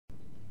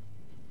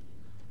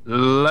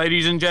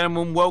Ladies and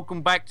gentlemen,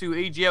 welcome back to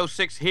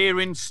EGL6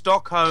 here in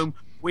Stockholm.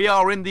 We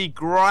are in the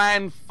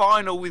grand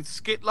final with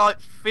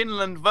Skitlite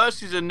Finland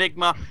versus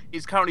eNigma.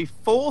 It's currently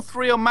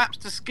 4-3 on maps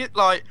to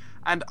Skitlite,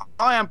 and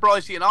I am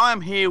Brycey, and I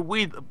am here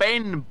with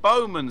Ben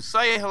Bowman.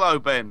 Say hello,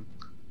 Ben.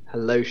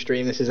 Hello,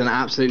 stream. This is an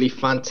absolutely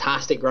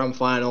fantastic grand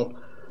final.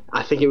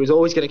 I think it was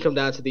always going to come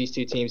down to these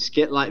two teams,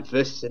 Skitlite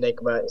versus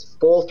eNigma. It's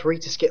 4-3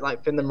 to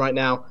Skitlite Finland right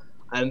now,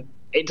 and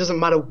it doesn't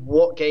matter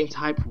what game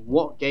type,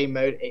 what game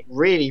mode, it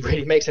really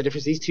makes a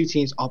difference. These two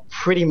teams are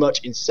pretty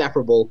much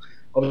inseparable.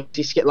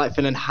 Obviously,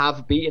 Skitlite.Fin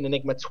have beaten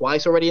eNigma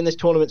twice already in this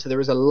tournament, so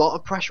there is a lot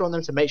of pressure on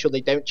them to make sure they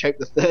don't choke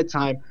the third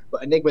time.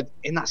 But eNigma,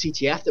 in that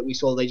CTF that we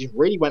saw, they just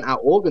really went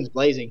out organs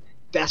blazing,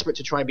 desperate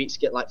to try and beat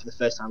Skitlite for the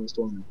first time in this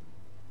tournament.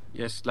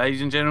 Yes,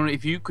 ladies and gentlemen,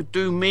 if you could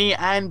do me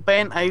and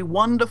Ben a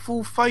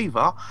wonderful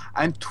favour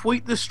and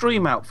tweet the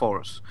stream out for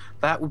us,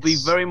 that would be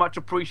very much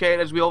appreciated,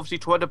 as we obviously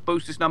try to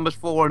boost its numbers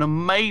for an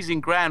amazing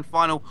grand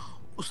final.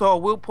 Also, I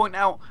will point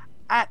out,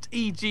 at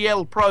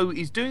EGL Pro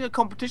is doing a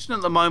competition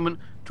at the moment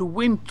to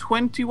win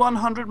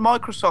 2,100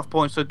 Microsoft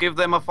points, so give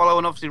them a follow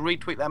and obviously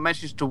retweet that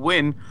message to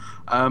win.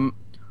 Like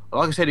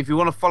I said, if you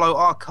want to follow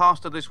our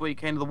caster this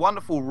weekend, the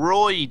wonderful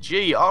Roy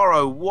G,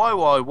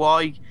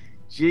 R-O-Y-Y-Y-G,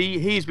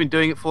 he's been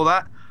doing it for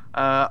that.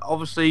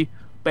 Obviously,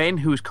 Ben,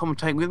 who is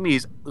commentating with me,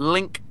 is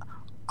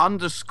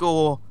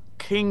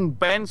Link_King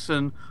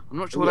Benson. I'm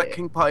not sure what that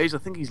King part is. I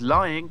think he's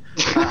lying.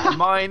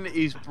 Mine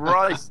is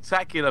Bryce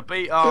Tacular,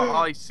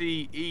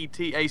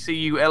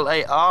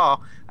 B-R-I-C-E-T-A-C-U-L-A-R.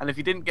 And if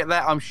you didn't get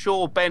that, I'm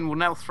sure Ben will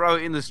now throw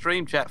it in the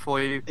stream chat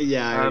for you.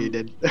 Yeah, I already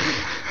did.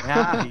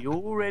 Yeah, he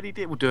already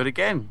did. We'll do it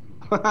again.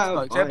 It's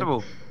not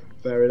acceptable.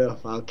 Fair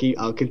enough. I'll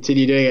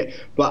continue doing it.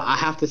 But I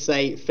have to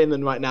say,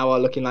 Finland right now are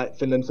looking like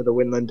Finland for the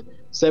Winland.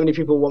 So many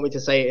people want me to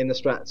say it in the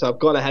strat, so I've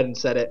gone ahead and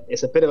said it.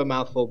 It's a bit of a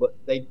mouthful, but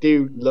they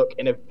do look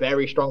in a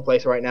very strong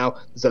place right now.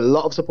 There's a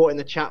lot of support in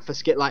the chat for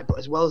Skitlite, but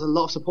as well as a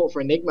lot of support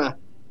for eNigma.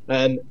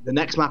 And the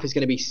next map is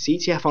going to be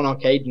CTF on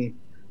Arcaden,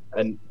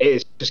 and it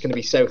is just going to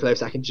be so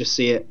close. I can just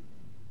see it.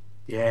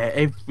 Yeah,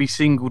 every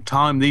single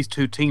time these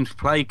two teams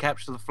play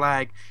Capture the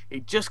Flag,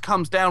 it just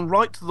comes down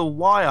right to the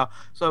wire.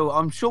 So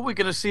I'm sure we're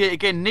going to see it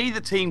again. Neither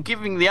team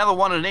giving the other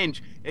one an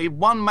inch.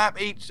 One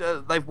map each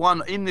they've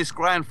won in this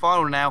grand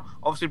final now.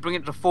 Obviously bring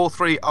it to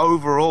 4-3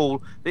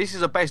 overall. This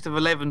is a best of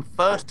 11,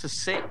 first to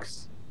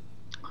 6.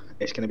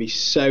 It's going to be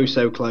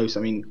so close.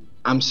 I mean,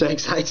 I'm so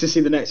excited to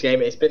see the next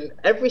game. It's been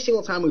every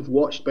single time we've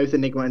watched both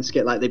eNigma and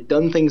Skitlite, they've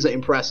done things that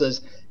impress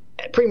us.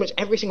 Pretty much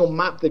every single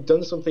map they've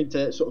done something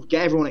to sort of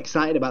get everyone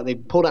excited about.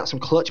 They've pulled out some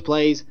clutch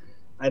plays,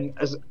 and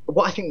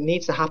what I think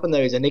needs to happen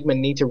though is eNigma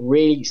need to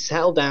really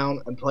settle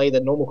down and play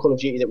the normal Call of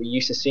Duty that we're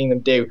used to seeing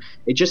them do.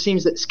 It just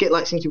seems that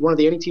Skitlite seems to be one of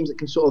the only teams that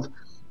can sort of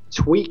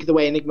tweak the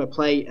way eNigma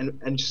play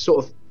and just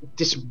sort of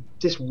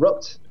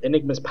disrupt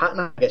eNigma's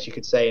pattern, I guess you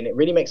could say, and it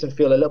really makes them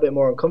feel a little bit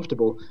more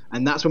uncomfortable,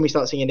 and that's when we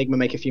start seeing eNigma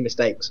make a few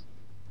mistakes.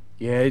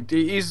 Yeah, it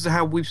is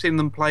how we've seen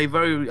them play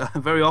very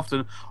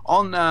often.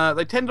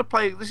 They tend to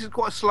play. This is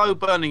quite a slow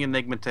burning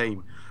eNigma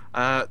team.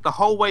 The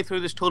whole way through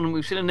this tournament,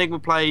 we've seen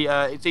eNigma play.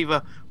 It's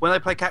either when they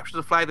play Capture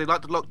the Flag, they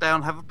like to lock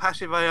down, have a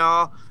passive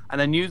AR,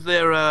 and then use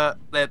their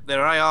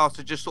ARs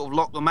to just sort of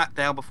lock the map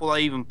down before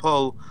they even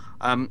pull.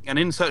 And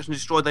in Search and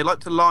Destroy, they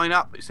like to line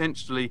up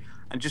essentially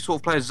and just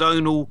sort of play a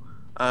zonal,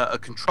 a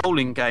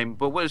controlling game.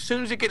 But as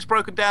soon as it gets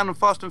broken down and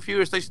Fast and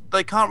Furious,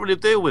 they can't really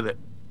deal with it.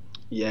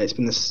 Yeah, it's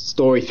been the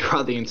story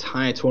throughout the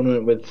entire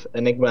tournament with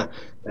eNigma.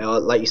 They are,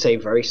 like you say,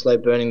 very slow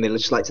burning. They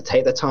just like to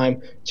take their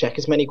time, check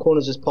as many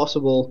corners as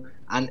possible,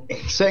 and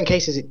in certain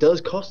cases it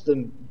does cost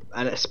them,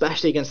 and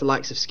especially against the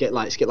likes of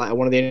Skitlite. Skitlite are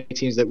one of the only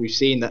teams that we've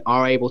seen that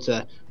are able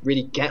to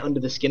really get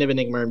under the skin of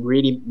eNigma and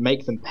really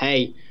make them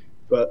pay.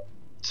 But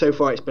so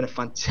far it's been a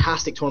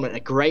fantastic tournament, a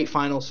great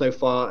final so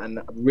far, and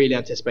I'm really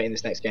anticipating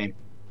this next game.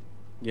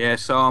 Yeah,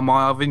 so am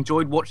I. I've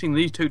enjoyed watching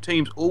these two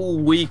teams all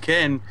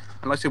weekend.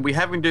 And like I said, we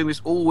have been doing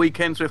this all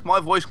weekend, so if my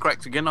voice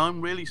cracks again,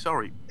 I'm really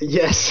sorry.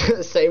 Yes,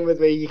 same with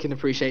me. You can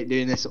appreciate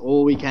doing this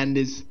all weekend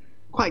is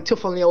quite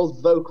tough on the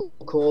old vocal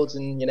cords,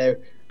 and, you know,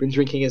 been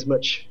drinking as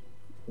much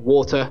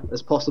water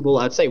as possible.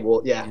 I'd say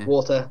water, yeah.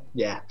 Water,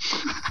 yeah.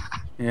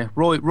 Yeah,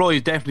 Roy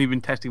has definitely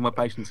been testing my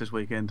patience this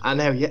weekend. I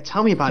know, yeah.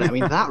 Tell me about it. I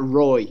mean, that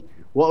Roy,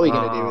 what are we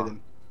going to do with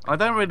him? I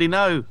don't really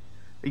know.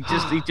 He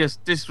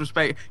just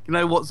disrespect. You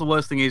know what's the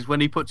worst thing is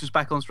when he puts us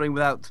back on stream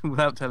without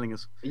telling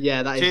us.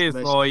 Yeah, that Cheers,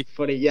 is Roy.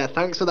 Funny. Yeah,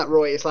 thanks for that,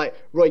 Roy. It's like,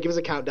 Roy, give us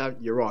a countdown.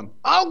 You're on.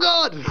 Oh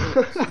God!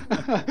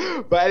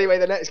 But anyway,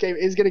 the next game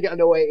is going to get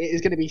underway. It is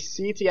going to be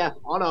CTF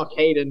on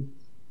Arcaden,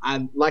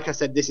 and like I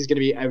said, this is going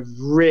to be a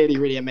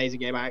really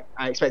amazing game. I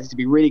expect it to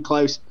be really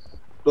close.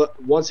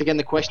 But once again,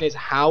 the question is,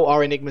 how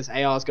are eNigma's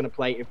ARs going to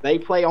play? If they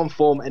play on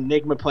form,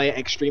 eNigma play it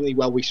extremely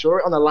well. We saw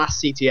it on the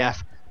last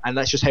CTF, and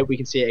let's just hope we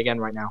can see it again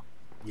right now.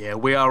 Yeah,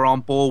 we are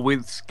on board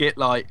with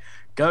Skitlite.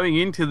 Going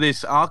into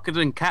this,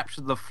 Arcaden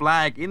captured the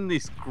flag in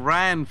this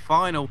grand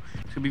final.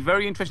 It's going to be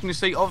very interesting to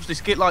see. Obviously,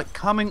 Skitlite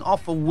coming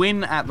off a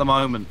win at the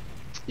moment.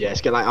 Yeah,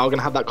 Skitlite are going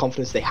to have that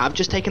confidence. They have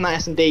just taken that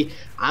S&D.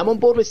 I'm on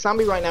board with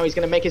Sambi right now. He's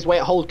going to make his way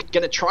at hold.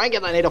 Going to try and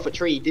get that nade off a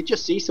tree. He did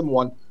just see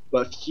someone.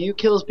 but a few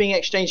kills being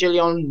exchanged early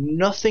on.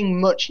 Nothing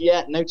much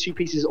yet. No 2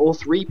 pieces or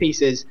 3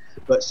 pieces.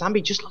 But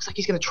Sambi just looks like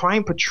he's going to try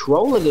and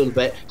patrol a little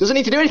bit. Doesn't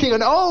need to do anything.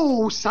 And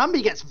oh,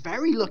 Sambi gets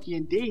very lucky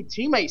indeed.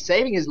 Teammate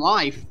saving his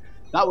life.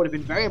 That would have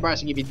been very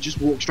embarrassing if he just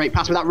walked straight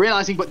past without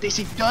realizing. But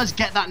Dizzy does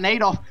get that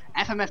nade off.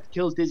 FMF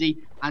kills Dizzy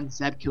and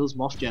Zeb kills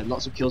Mofja.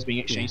 Lots of kills being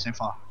exchanged so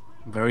far.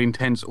 Very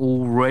intense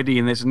already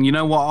in this, and you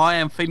know what? I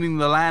am feeling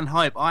the LAN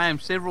hype. I am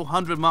several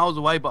hundred miles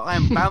away, but I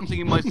am bouncing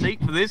in my seat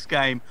for this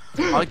game.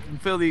 I can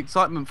feel the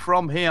excitement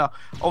from here.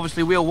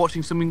 Obviously, we are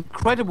watching some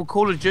incredible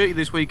Call of Duty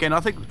this weekend. I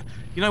think,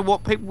 you know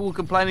what? People were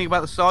complaining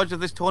about the size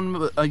of this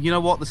tournament, but you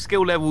know what? The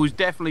skill level is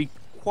definitely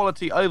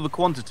quality over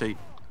quantity.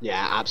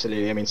 Yeah,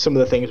 absolutely. I mean, some of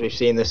the things we've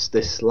seen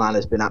this LAN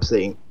has been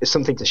absolutely, it's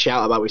something to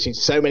shout about. We've seen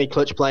so many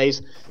clutch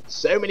plays,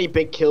 so many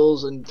big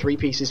kills and 3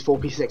 pieces, 4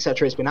 pieces,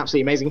 etc. It's been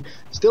absolutely amazing.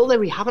 Still, though,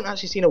 we haven't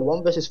actually seen a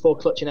 1 versus 4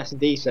 clutch in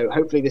S&D, so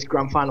hopefully this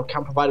grand final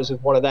can provide us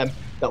with one of them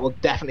that will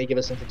definitely give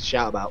us something to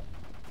shout about.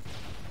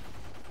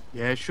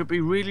 Yeah, it should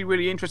be really,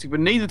 really interesting, but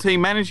neither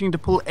team managing to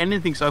pull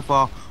anything so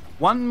far.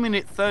 1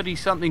 minute 30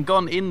 something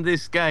gone in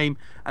this game,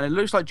 and it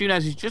looks like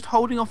Junaz is just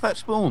holding off that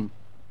spawn.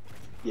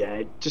 Yeah,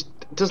 it just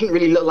doesn't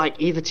really look like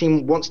either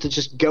team wants to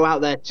just go out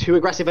there too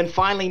aggressive. And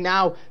finally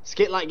now,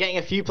 Skitlite getting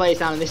a few players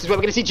down. And this is where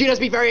we're going to see Junaz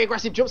be very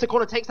aggressive. Jumps the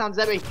corner, takes down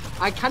Zebi.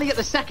 And can he get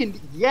the second?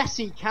 Yes,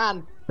 he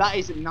can. That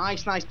is a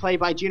nice play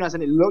by Junaz.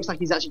 And it looks like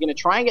he's actually going to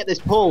try and get this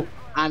pull.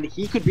 And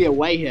he could be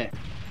away here.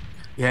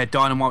 Yeah,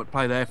 dynamite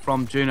play there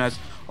from Junaz.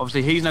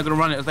 Obviously, he's not going to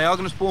run it as they are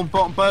going to spawn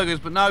bottom burgers,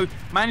 but no,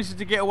 manages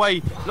to get away.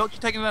 Loxy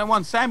taking down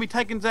one, Sammy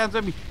taking down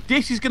Sammy.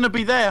 Dish is going to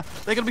be there.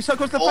 They're going to be so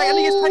close to the flag, and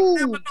he gets taken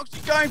down, but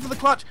Loxy going for the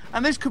clutch,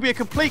 and this could be a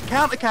complete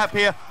counter cap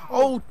here.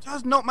 Oh,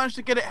 does not manage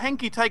to get it.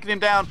 Henke taking him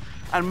down,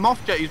 and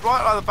Mofja is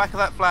right at the back of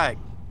that flag.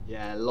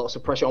 Yeah, lots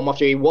of pressure on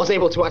Mofja. He was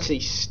able to actually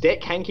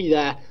stick Henke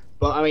there.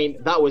 But, I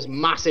mean, that was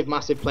massive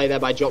play there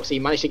by Joxy. He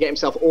managed to get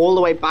himself all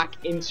the way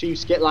back into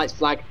Skitlite's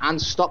flag and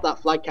stop that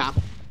flag cap.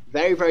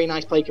 Very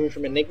nice play coming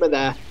from eNigma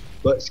there.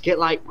 But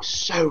Skitlite was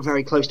so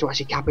very close to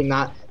actually capping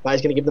that. That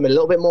is going to give them a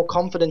little bit more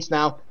confidence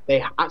now.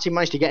 They actually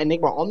managed to get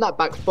eNigma on that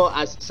back foot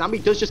as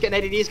Sambi does just get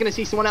naded. He is going to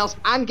see someone else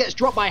and gets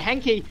dropped by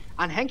Henke.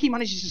 And Henke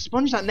manages to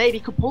sponge that nade. He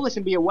could pull this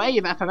and be away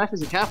if FMF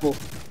isn't careful.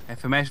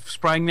 FMF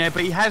spraying there,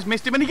 but he has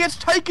missed him and he gets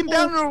taken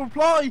down in a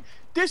reply.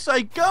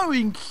 Disse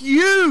going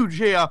huge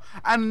here,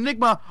 and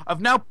eNigma have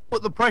now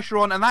put the pressure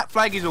on, and that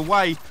flag is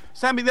away.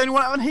 Sambi the only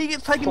one, and he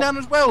gets taken down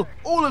as well.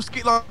 All of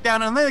Skitlite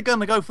down, and they're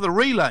going to go for the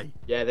relay.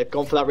 Yeah, they've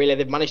gone for that relay.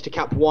 They've managed to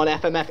cap one.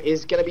 FMF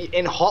is going to be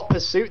in hot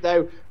pursuit,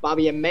 though, but I'll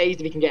be amazed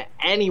if he can get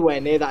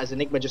anywhere near that, as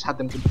eNigma just had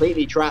them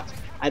completely trapped.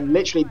 And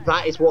literally,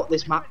 that is what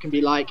this map can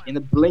be like. In the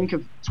blink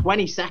of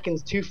 20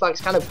 seconds, 2 flags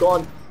kind of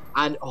gone.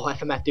 And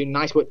FMF doing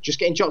nice work, just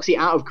getting Joxy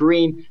out of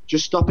green,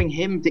 just stopping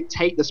him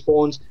dictate the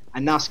spawns.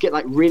 And now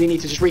Skitlite really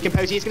needs to just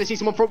recompose. He's going to see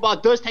someone front bar,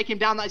 does take him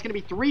down. That is going to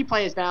be 3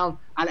 players down,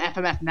 and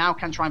FMF now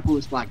can try and pull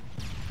his flag.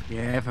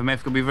 Yeah,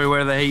 FMF can be very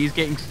aware that he's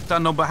getting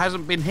stunned on, but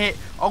hasn't been hit.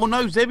 Oh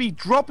no, Zebi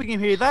dropping him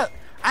here. That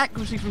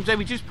accuracy from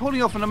Zebi, just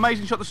pulling off an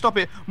amazing shot to stop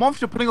it.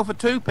 Monster putting off a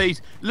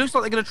 2-piece. Looks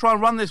like they're going to try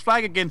and run this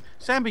flag again.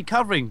 Sambi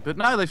covering, but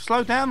no, they've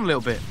slowed down a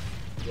little bit.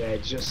 Yeah,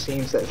 it just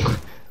seems that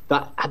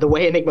the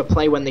way eNigma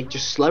play, when they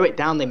just slow it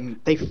down,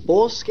 they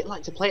force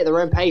Skitlite to play at their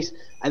own pace,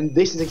 and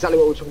this is exactly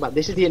what we're talking about.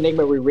 This is the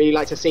eNigma we really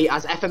like to see,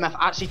 as FMF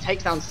actually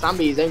takes down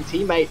Sambi, his own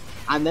teammate,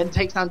 and then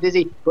takes down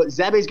Dizzy, but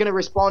Zeb is going to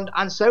respond,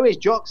 and so is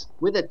Jox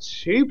with a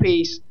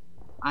 2-piece,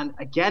 and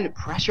again,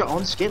 pressure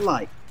on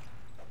Skitlite.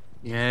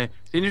 Yeah,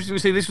 it's interesting to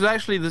see. This was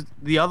actually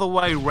the other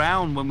way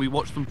round when we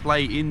watched them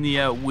play in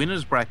the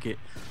winners bracket.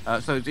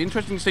 So it's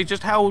interesting to see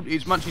just how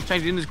much has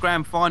changed in this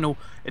grand final.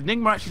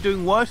 eNigma actually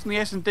doing worse than the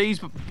S&Ds,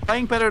 but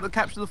playing better at the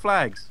capture of the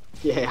flags.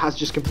 Yeah, it has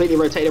just completely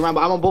rotated around,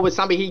 but I'm on board with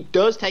Sambi. He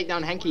does take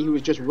down Henke, who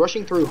was just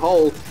rushing through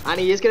hole, and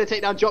he is going to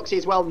take down Joxy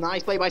as well.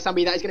 Nice play by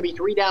Sambi. That is going to be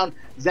 3 down.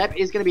 Zeb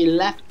is going to be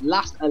left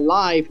last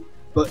alive,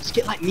 but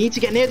Skitlite need to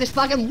get near this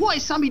flag, and what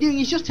is Sambi doing?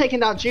 He's just taking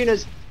down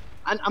Junaz.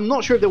 And I'm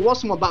not sure if there was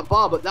someone back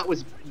bar, but that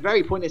was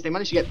very pointless. They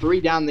managed to get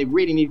 3 down. They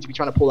really needed to be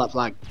trying to pull that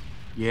flag.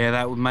 Yeah,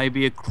 that may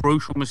be a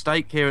crucial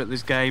mistake here at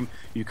this game.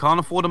 You can't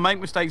afford to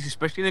make mistakes,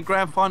 especially in the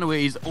grand final where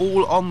it is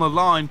all on the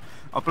line.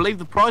 I believe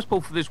the prize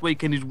pool for this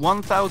weekend is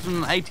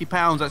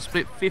 £1,080. That's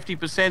split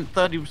 50%,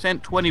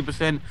 30%,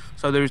 20%.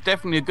 So there is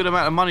definitely a good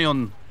amount of money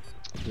on.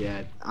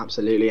 Yeah,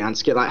 absolutely. And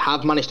Skitlite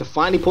have managed to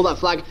finally pull that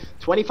flag.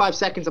 25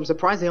 seconds. I'm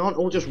surprised they aren't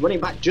all just running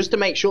back just to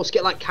make sure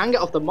Skitlite can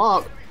get off the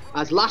mark.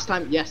 As last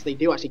time, yes, they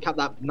do actually cap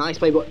that nice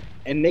play, but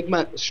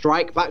eNigma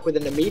strike back with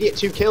an immediate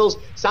 2 kills.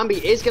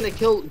 Sambi is going to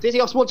kill Dizzy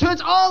off small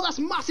turns. Oh, that's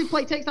a massive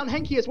play. Takes down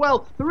Henke as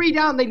well. 3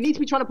 down. They need to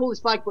be trying to pull this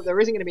flag, but there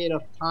isn't going to be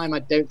enough time. I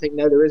don't think.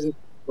 No, there isn't.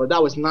 But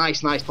that was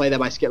nice play there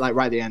by Skitlite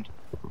right at the end.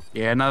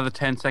 Yeah, another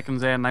 10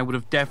 seconds there, and they would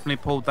have definitely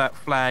pulled that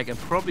flag and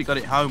probably got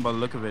it home by the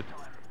look of it.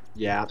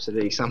 Yeah,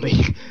 absolutely.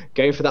 Sambi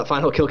going for that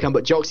final kill cam,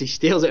 but Joxy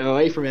steals it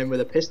away from him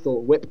with a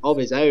pistol whip of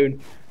his own.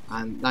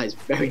 And that is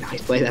very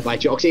nice play there by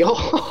Joxy.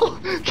 Oh,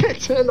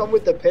 get turned on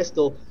with the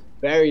pistol.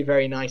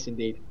 Very nice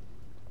indeed.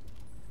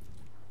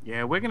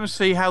 Yeah, we're going to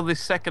see how this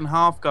second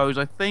half goes.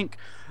 I think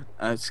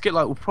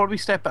Skitlite will probably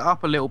step it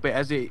up a little bit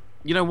as it...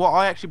 You know what?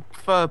 I actually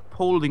prefer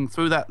pulling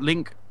through that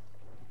link.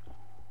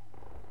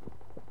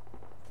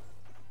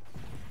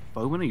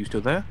 Bowman, are you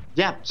still there?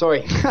 Yeah,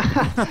 sorry.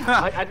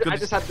 I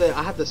just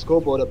had the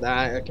scoreboard up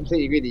there. I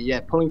completely agree that, yeah,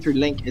 pulling through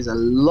link is a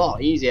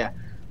lot easier.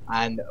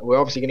 And we're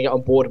obviously going to get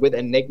on board with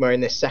eNigma in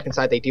this second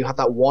side. They do have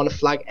that one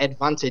flag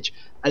advantage,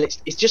 and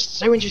it's just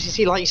so interesting to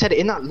see. Like you said,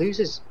 in that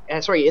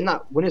in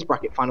that winners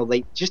bracket final,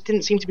 they just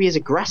didn't seem to be as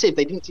aggressive.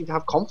 They didn't seem to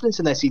have confidence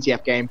in their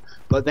CTF game,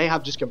 but they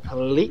have just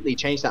completely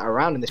changed that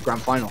around in this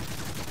grand final.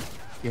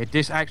 Yeah,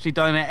 this actually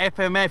done at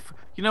FMF.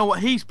 You know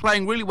what? He's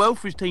playing really well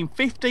for his team.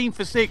 15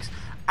 for 6,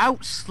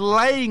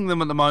 outslaying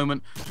them at the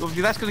moment. So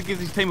obviously, that's going to give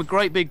his team a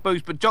great big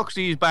boost. But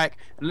Joxy is back,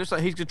 and it looks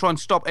like he's going to try and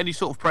stop any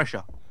sort of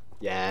pressure.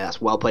 Yeah, that's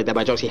well played there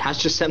by Joxy. He has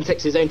just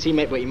Semtex his own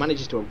teammate, but he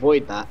manages to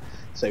avoid that.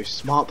 So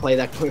smart play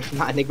there coming from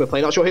that eNigma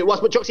play. Not sure who it was,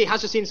 but Joxy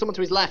has just seen someone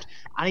to his left,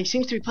 and he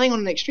seems to be playing on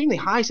an extremely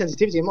high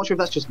sensitivity. I'm not sure if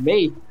that's just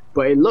me,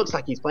 but it looks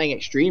like he's playing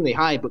extremely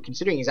high. But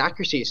considering his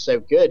accuracy is so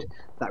good,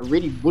 that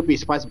really would be a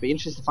surprise. It'd be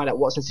interesting to find out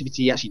what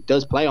sensitivity he actually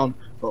does play on.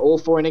 But all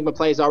 4 eNigma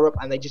players are up,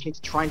 and they just need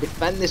to try and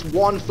defend this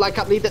one flag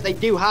cap lead that they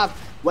do have.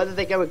 Whether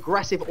they go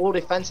aggressive or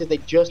defensive, they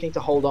just need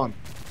to hold on.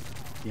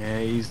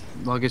 Yeah, he's,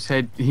 like I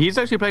said, he's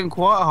actually playing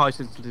quite a high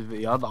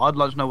sensitivity. I'd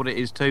like to know what it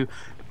is too.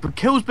 But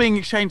kills being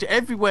exchanged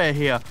everywhere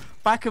here.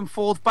 Back and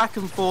forth, back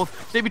and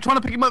forth. They've trying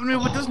to pick him up,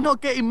 but does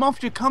not get him.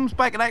 Mofja comes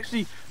back and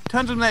actually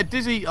turns him there.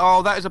 Dizzy,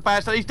 oh, that is a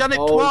bad start. He's done it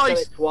twice.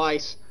 He's done it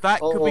twice.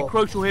 That could be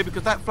crucial here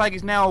because that flag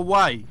is now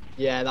away.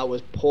 Yeah, that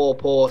was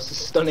poor,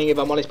 stunning if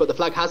I'm honest. But the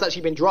flag has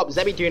actually been dropped.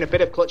 Zebby doing a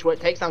bit of clutch work,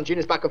 takes down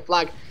Junior's back of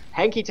flag.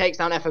 Henke takes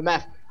down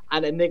FMF.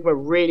 And eNigma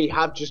really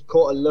have just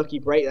caught a lucky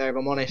break there, if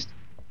I'm honest.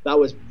 That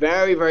was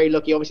very, very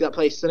lucky. Obviously, that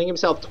player stunning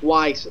himself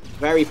twice.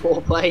 Very poor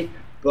play.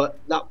 But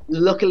that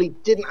luckily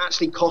didn't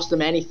actually cost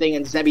them anything.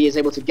 And Zebby is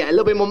able to get a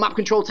little bit more map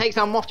control. Takes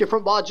down Mofja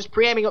front bar, just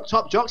pre-aiming up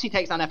top. Joxy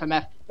takes down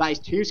FMF. That is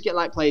 2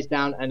 Skitlite players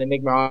down. And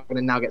eNigma are going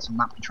to now get some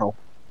map control.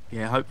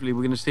 Yeah, hopefully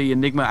we're going to see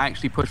eNigma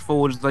actually push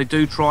forward as they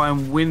do try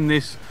and win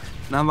this.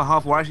 Another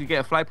half will actually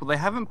get a flag. But they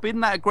haven't been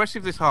that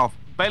aggressive this half.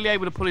 Barely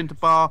able to pull into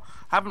bar.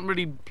 Haven't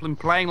really been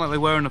playing like they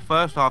were in the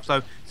first half.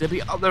 So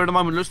Zebby up there at the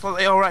moment. Looks like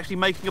they are actually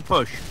making a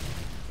push.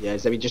 Yeah,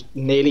 Zebby just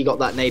nearly got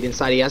that nade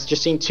inside. He has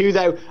just seen 2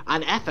 though,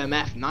 and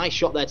FMF, nice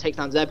shot there, takes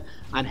down Zeb,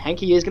 and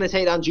Henke is going to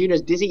take down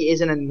Juniors. Dizzy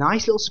is in a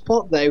nice little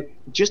spot though,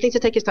 just needs to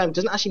take his time,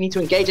 doesn't actually need to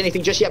engage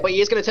anything just yet, but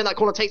he is going to turn that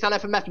corner, takes down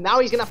FMF.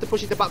 Now he's going to have to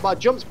push into back bar,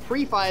 jumps,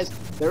 pre-fires,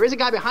 there is a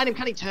guy behind him,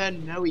 can he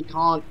turn? No, he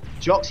can't.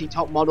 Joxy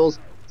top models,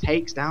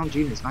 takes down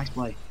Juniors, nice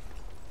play.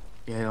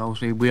 Yeah,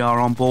 obviously we are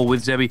on board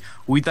with Zebby.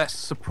 With that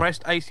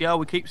suppressed ACL,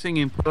 we keep seeing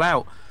him pull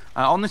out.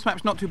 On this map,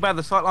 it's not too bad.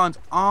 The sight lines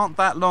aren't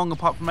that long,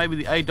 apart from maybe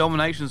the A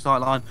domination sight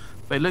line.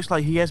 But it looks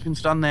like he has been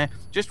stunned there,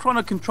 just trying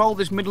to control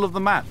this middle of the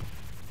map.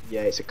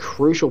 Yeah, it's a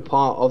crucial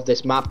part of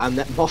this map, and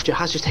that Mofja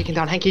has just taken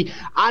down Henke,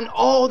 and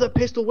oh, the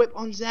pistol whip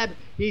on Zeb.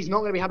 He's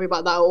not going to be happy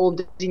about that at all.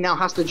 He now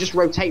has to just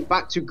rotate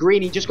back to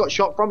green. He just got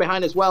shot from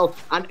behind as well,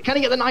 and can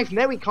he get the knife?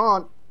 No, he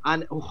can't.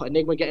 And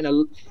eNigma getting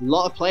a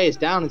lot of players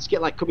down, and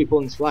Skitlite could be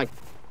pulling this flag.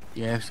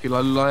 Yeah,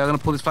 Skitlite are going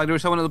to pull this flag. There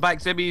is someone at the back.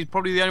 Zebby is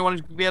probably the only one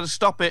who's going to be able to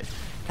stop it.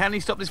 Can he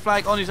stop this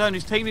flag on his own?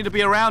 His team need to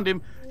be around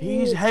him.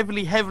 He's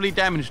heavily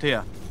damaged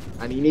here.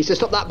 And he needs to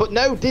stop that, but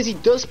no, Dizzy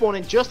does spawn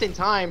in just in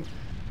time.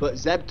 But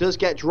Zeb does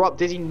get dropped.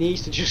 Dizzy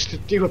needs to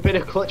just do a bit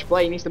of clutch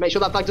play. He needs to make sure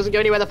that flag doesn't go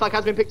anywhere. The flag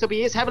has been picked up.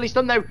 He is heavily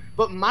stunned though,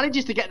 but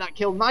manages to get that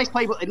kill. Nice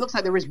play, but it looks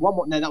like there is one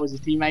more. No, that was his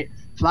teammate.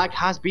 Flag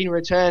has been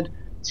returned.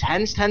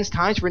 Tense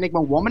times for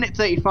eNigma. 1 minute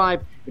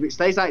 35. If it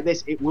stays like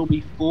this, it will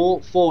be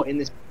 4-4 in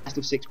this best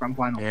of 6 grand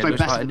final. Yeah, it looks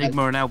like eNigma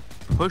are now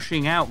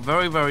pushing out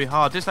very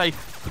hard. Just say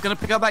we're going to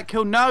pick up that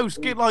kill. No,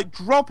 Skitlite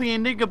dropping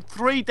eNigma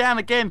 3 down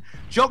again.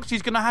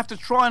 Joxy's going to have to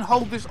try and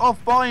hold this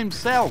off by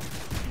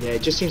himself. Yeah,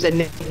 it just seems that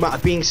eNigma are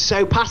being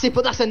so passive,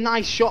 but that's a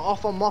nice shot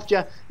off on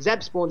Mofja.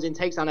 Zeb spawns in,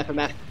 takes down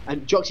FMF,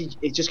 and Joxy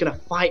is just going to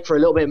fight for a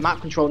little bit of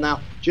map control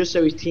now, just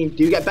so his team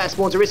do get better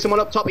spawns. There is someone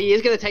up top. He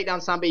is going to take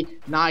down Sambi.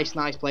 Nice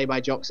play by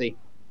Joxy.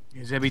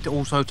 Zebby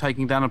also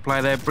taking down a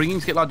player there, bringing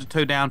Skitlite to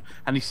 2 down,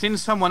 and he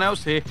sends someone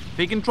else here. If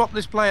he can drop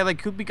this player, they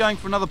could be going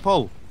for another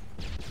pull.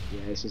 Yeah,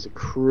 this is a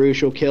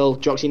crucial kill.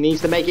 Joxy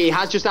needs to make it. He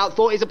has just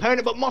outthought his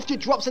opponent, but Mofja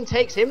drops and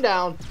takes him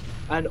down.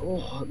 And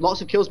lots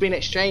of kills being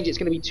exchanged. It's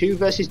going to be 2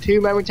 versus 2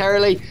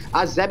 momentarily,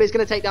 as Zeb is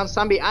going to take down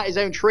Sambi at his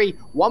own tree.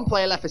 1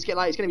 player left for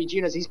Skitlite. It's going to be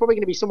Juniors. He's probably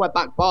going to be somewhere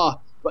back bar.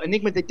 But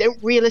eNigma, they don't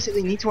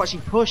realistically need to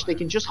actually push. They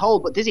can just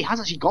hold. But Dizzy has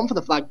actually gone for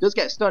the flag. Does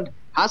get stunned.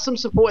 Has some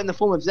support in the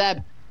form of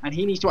Zeb. And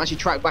he needs to actually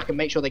track back and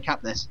make sure they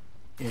cap this.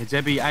 Yeah,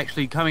 Zebby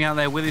actually coming out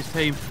there with his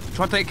team.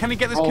 Trying to can he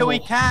get this kill? He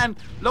can.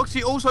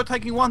 Loxy also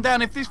taking 1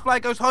 down. If this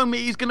flag goes home,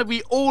 it is going to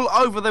be all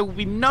over. There will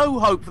be no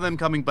hope for them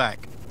coming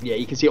back. Yeah,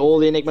 you can see all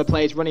the eNigma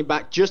players running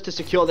back just to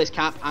secure this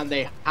cap, and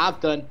they have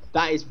done.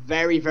 That is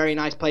very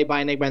nice play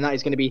by eNigma, and that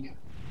is going to be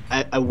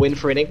a win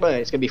for eNigma.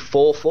 It's going to be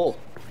 4-4.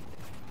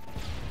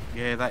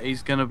 Yeah, that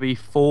is going to be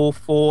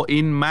 4-4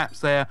 in maps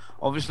there.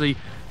 Obviously,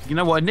 you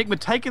know what, eNigma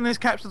taking this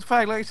capture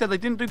flag, like I said, they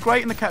didn't do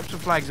great in the capture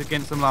flags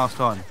against them last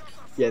time.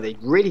 Yeah, they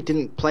really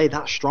didn't play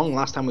that strong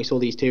last time we saw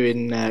these two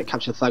in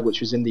Capture the Flag,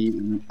 which was in the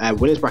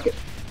winners bracket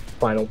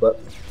final. But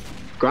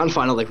grand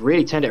final, they've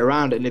really turned it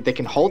around, and if they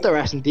can hold their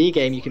S&D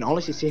game, you can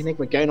honestly see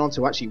eNigma going on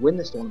to actually win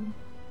this tournament.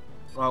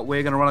 Right,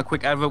 we're going to run a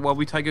quick advert while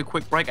we take a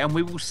quick break, and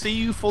we will see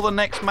you for the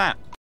next map.